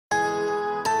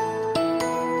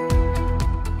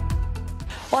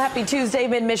Happy Tuesday,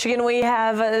 Mid-Michigan. We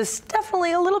have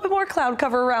definitely a little bit more cloud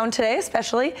cover around today,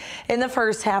 especially in the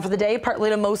first half of the day. Partly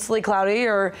to mostly cloudy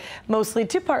or mostly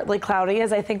to partly cloudy,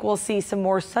 as I think we'll see some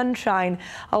more sunshine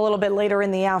a little bit later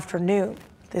in the afternoon.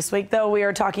 This week, though, we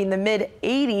are talking the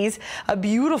mid-80s, a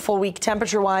beautiful week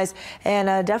temperature-wise,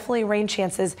 and definitely rain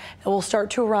chances that will start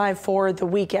to arrive for the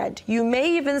weekend. You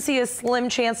may even see a slim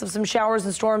chance of some showers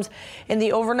and storms in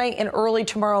the overnight and early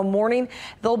tomorrow morning.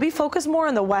 They'll be focused more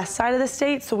on the west side of the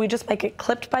state, so we just might get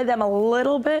clipped by them a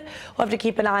little bit. We'll have to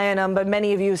keep an eye on them, but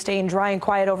many of you staying dry and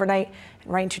quiet overnight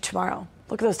and right into tomorrow.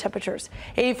 Look at those temperatures.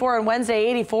 84 on Wednesday,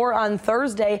 84 on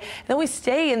Thursday. Then we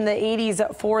stay in the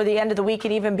 80s for the end of the week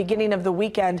and even beginning of the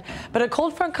weekend. But a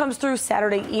cold front comes through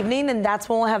Saturday evening, and that's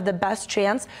when we'll have the best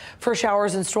chance for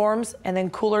showers and storms, and then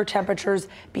cooler temperatures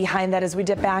behind that as we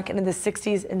dip back into the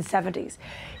 60s and 70s.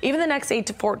 Even the next 8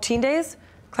 to 14 days,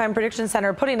 Climate Prediction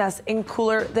Center putting us in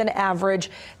cooler than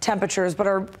average temperatures, but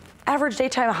our average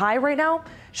daytime high right now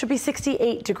should be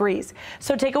 68 degrees.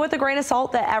 So take it with a grain of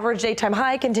salt. The average daytime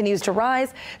high continues to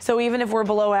rise. So even if we're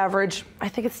below average, I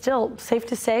think it's still safe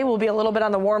to say we'll be a little bit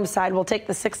on the warm side. We'll take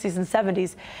the 60s and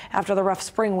 70s after the rough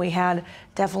spring we had.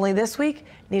 Definitely this week,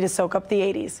 need to soak up the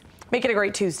 80s. Make it a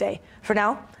great Tuesday. For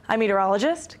now, I'm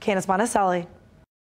meteorologist Candace Monticelli.